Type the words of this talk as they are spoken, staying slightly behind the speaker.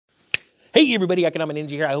Hey everybody, Economic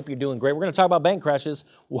Ninja here. I hope you're doing great. We're going to talk about bank crashes,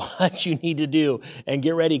 what you need to do, and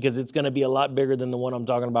get ready because it's going to be a lot bigger than the one I'm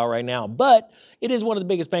talking about right now. But it is one of the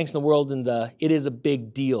biggest banks in the world, and it is a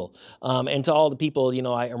big deal. And to all the people,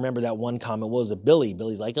 I remember that one comment. What was it? Billy?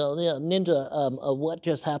 Billy's like, oh yeah, Ninja, what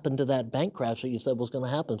just happened to that bank crash that you said was going to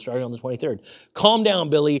happen starting on the 23rd? Calm down,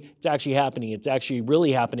 Billy. It's actually happening. It's actually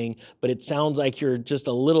really happening, but it sounds like you're just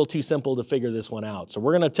a little too simple to figure this one out. So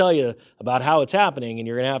we're going to tell you about how it's happening, and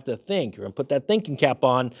you're going to have to think. You're going to put that thinking cap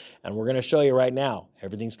on, and we're going to show you right now.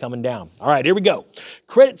 Everything's coming down. All right, here we go.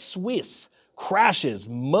 Credit Suisse crashes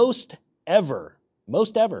most ever.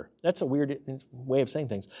 That's a weird way of saying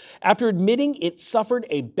things. After admitting it suffered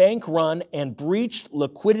a bank run and breached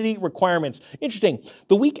liquidity requirements. Interesting.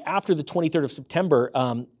 The week after the 23rd of September,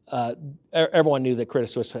 everyone knew that Credit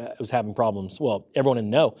Suisse was having problems. Well, everyone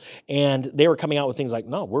didn't know. And they were coming out with things like,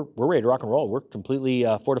 no, we're ready to rock and roll. We're completely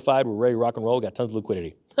fortified. We're ready to rock and roll. We got tons of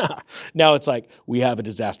liquidity. Now it's like, we have a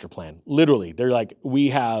disaster plan. Literally, they're like, we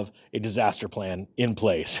have a disaster plan in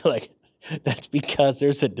place. Like, that's because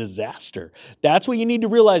there's a disaster. That's what you need to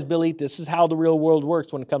realize, Billy. This is how the real world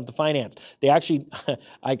works when it comes to finance. They actually,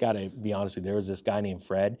 I got to be honest with you, there was this guy named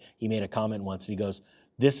Fred. He made a comment once and he goes,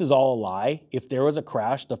 this is all a lie. If there was a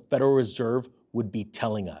crash, the Federal Reserve would be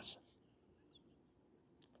telling us.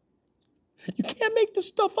 You can't make this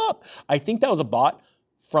stuff up. I think that was a bot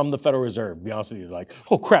from the Federal Reserve. To be honest with you, like,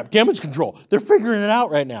 oh crap, damage control. They're figuring it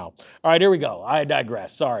out right now. All right, here we go. I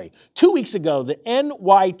digress, sorry. 2 weeks ago, the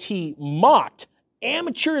NYT mocked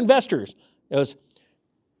amateur investors. It was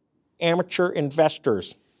amateur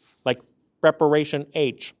investors, like Preparation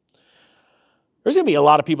H. There's going to be a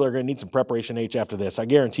lot of people that are going to need some Preparation H after this. I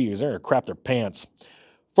guarantee you, they're going to crap their pants.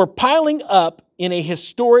 For piling up in a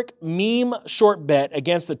historic meme short bet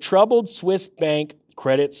against the troubled Swiss bank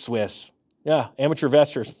Credit Suisse. Yeah, amateur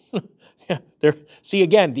investors. See,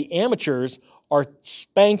 again, the amateurs are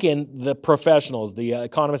spanking the professionals. The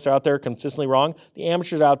economists are out there consistently wrong. The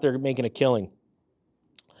amateurs are out there making a killing.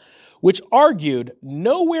 Which argued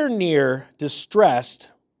nowhere near distressed,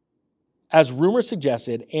 as rumors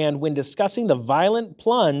suggested, and when discussing the violent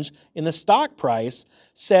plunge in the stock price,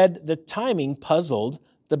 said the timing puzzled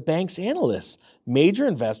the bank's analysts, major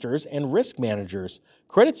investors, and risk managers.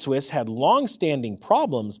 Credit Suisse had long-standing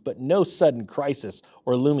problems, but no sudden crisis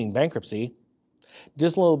or looming bankruptcy.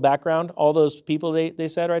 Just a little background, all those people they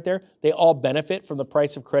said right there, they all benefit from the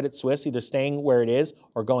price of Credit Suisse either staying where it is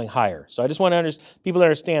or going higher. So I just want people to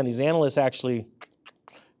understand, these analysts actually,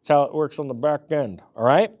 it's how it works on the back end, all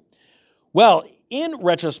right? Well, in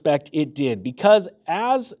retrospect, it did, because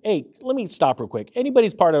let me stop real quick.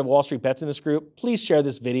 Anybody's part of Wall Street Bets in this group, please share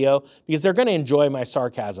this video because they're going to enjoy my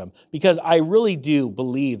sarcasm, because I really do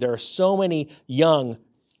believe there are so many young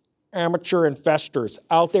amateur investors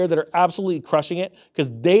out there that are absolutely crushing it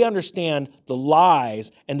because they understand the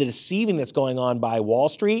lies and the deceiving that's going on by Wall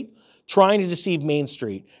Street, trying to deceive Main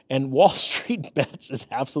Street, and Wall Street Bets is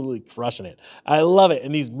absolutely crushing it. I love it.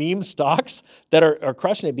 And these meme stocks that are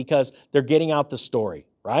crushing it because they're getting out the story,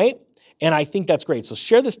 right? And I think that's great. So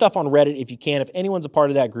share this stuff on Reddit if you can. If anyone's a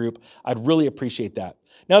part of that group, I'd really appreciate that.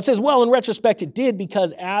 Now it says, well, in retrospect, it did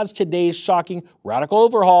because as today's shocking radical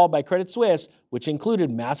overhaul by Credit Suisse, which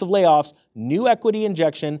included massive layoffs, new equity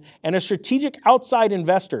injection, and a strategic outside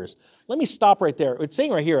investors. Let me stop right there. It's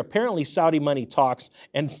saying right here, apparently Saudi money talks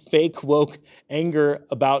and fake woke anger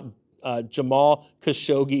about Jamal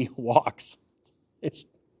Khashoggi walks.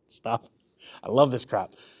 Stop. I love this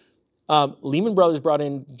crap. Lehman Brothers brought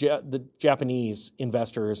in the Japanese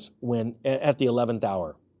investors at the 11th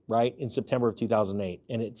hour, right, in September of 2008,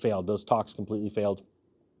 and it failed. Those talks completely failed.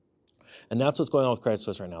 And that's what's going on with Credit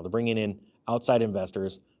Suisse right now. They're bringing in outside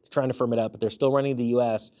investors, trying to firm it up, but they're still running the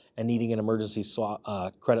U.S. and needing an emergency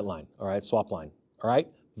credit line, all right, swap line, all right?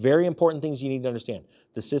 Very important things you need to understand.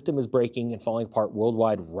 The system is breaking and falling apart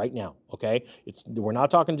worldwide right now, okay? We're not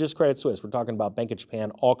talking just Credit Suisse. We're talking about Bank of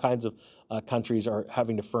Japan. All kinds of countries are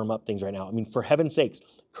having to firm up things right now. I mean, for heaven's sakes,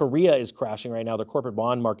 Korea is crashing right now. Their corporate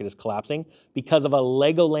bond market is collapsing because of a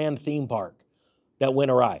Legoland theme park that went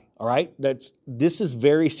awry, all right? This is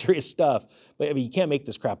very serious stuff, but I mean, you can't make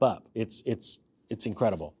this crap up. It's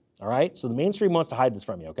incredible, all right? So the mainstream wants to hide this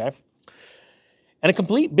from you, okay? And a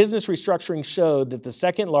complete business restructuring showed that the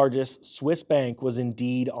second largest Swiss bank was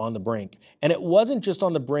indeed on the brink. And it wasn't just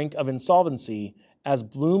on the brink of insolvency, as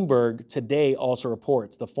Bloomberg today also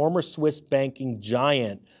reports. The former Swiss banking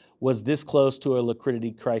giant was this close to a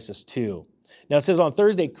liquidity crisis too. Now it says on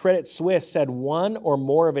Thursday, Credit Suisse said one or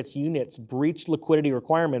more of its units breached liquidity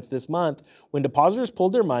requirements this month when depositors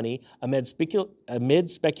pulled their money amid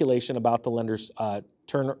speculation about the lender's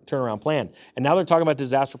turnaround plan. And now they're talking about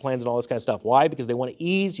disaster plans and all this kind of stuff. Why? Because they want to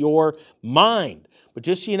ease your mind. But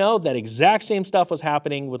just so you know, that exact same stuff was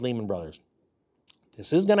happening with Lehman Brothers.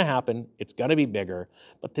 This is going to happen. It's going to be bigger.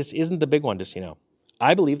 But this isn't the big one, just so you know.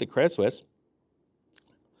 I believe that Credit Suisse,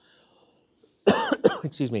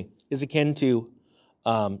 excuse me, is akin to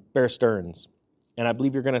Bear Stearns. And I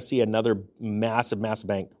believe you're going to see another massive, massive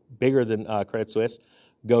bank, bigger than Credit Suisse,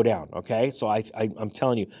 go down, okay? So I'm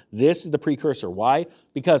telling you, this is the precursor. Why?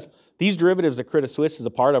 Because these derivatives that Credit Suisse is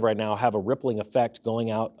a part of right now have a rippling effect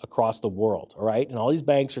going out across the world, all right? And all these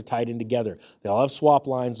banks are tied in together. They all have swap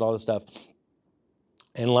lines and all this stuff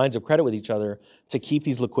and lines of credit with each other to keep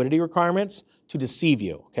these liquidity requirements to deceive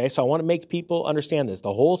you, okay? So I want to make people understand this.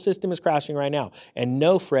 The whole system is crashing right now. And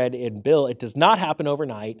no, Fred and Bill, it does not happen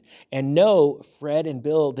overnight. And no, Fred and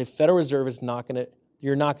Bill, the Federal Reserve is not going to,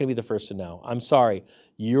 you're not going to be the first to know. I'm sorry.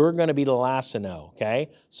 You're going to be the last to know, okay?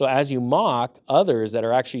 So as you mock others that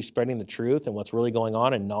are actually spreading the truth and what's really going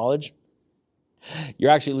on and knowledge,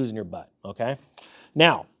 you're actually losing your butt, okay?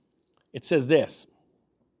 Now, it says this.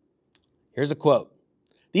 Here's a quote.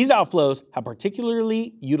 These outflows have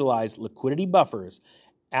particularly utilized liquidity buffers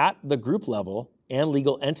at the group level and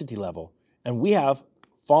legal entity level, and we have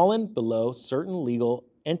fallen below certain legal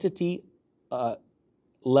entity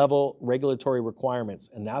level regulatory requirements,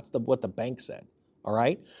 and that's what the bank said, all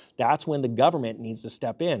right? That's when the government needs to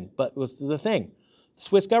step in. But what's the thing? The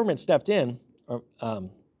Swiss government stepped in,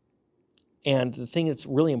 and the thing that's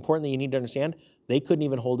really important that you need to understand, they couldn't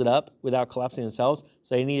even hold it up without collapsing themselves,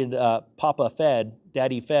 so they needed Papa Fed,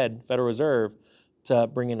 Daddy Fed, Federal Reserve, to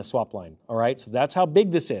bring in a swap line, all right? So that's how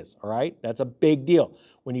big this is, all right? That's a big deal.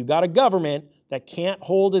 When you've got a government that can't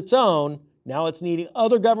hold its own, now it's needing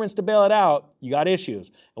other governments to bail it out, you got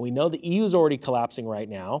issues. And we know the EU is already collapsing right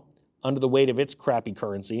now under the weight of its crappy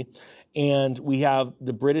currency. And we have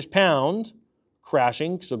the British pound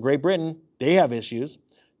crashing. So Great Britain, they have issues.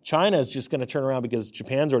 China is just going to turn around because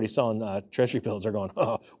Japan's already selling treasury bills. They're going,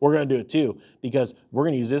 oh, we're going to do it too because we're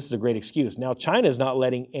going to use this as a great excuse. Now, China is not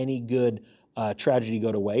letting any good tragedy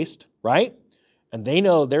go to waste, right? And they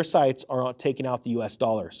know their sights are taking out the US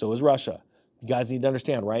dollar. So is Russia. You guys need to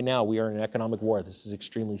understand, right now, we are in an economic war. This is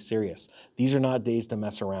extremely serious. These are not days to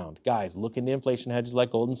mess around. Guys, look into inflation hedges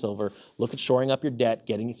like gold and silver. Look at shoring up your debt,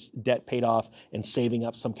 getting debt paid off, and saving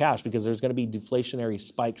up some cash because there's going to be deflationary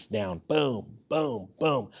spikes down. Boom, boom,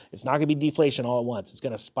 boom. It's not going to be deflation all at once. It's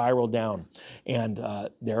going to spiral down. And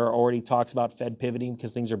there are already talks about Fed pivoting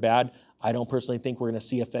because things are bad. I don't personally think we're going to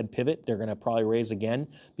see a Fed pivot. They're going to probably raise again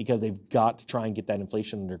because they've got to try and get that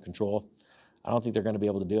inflation under control. I don't think they're going to be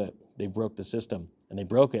able to do it. They broke the system, and they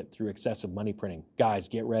broke it through excessive money printing. Guys,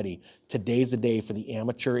 get ready. Today's the day for the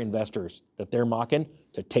amateur investors that they're mocking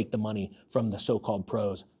to take the money from the so-called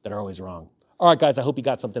pros that are always wrong. All right, guys, I hope you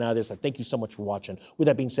got something out of this. I thank you so much for watching. With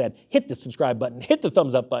that being said, hit the subscribe button, hit the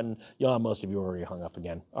thumbs up button. Most of you are already hung up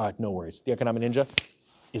again. All right, no worries. The Economic Ninja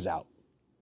is out.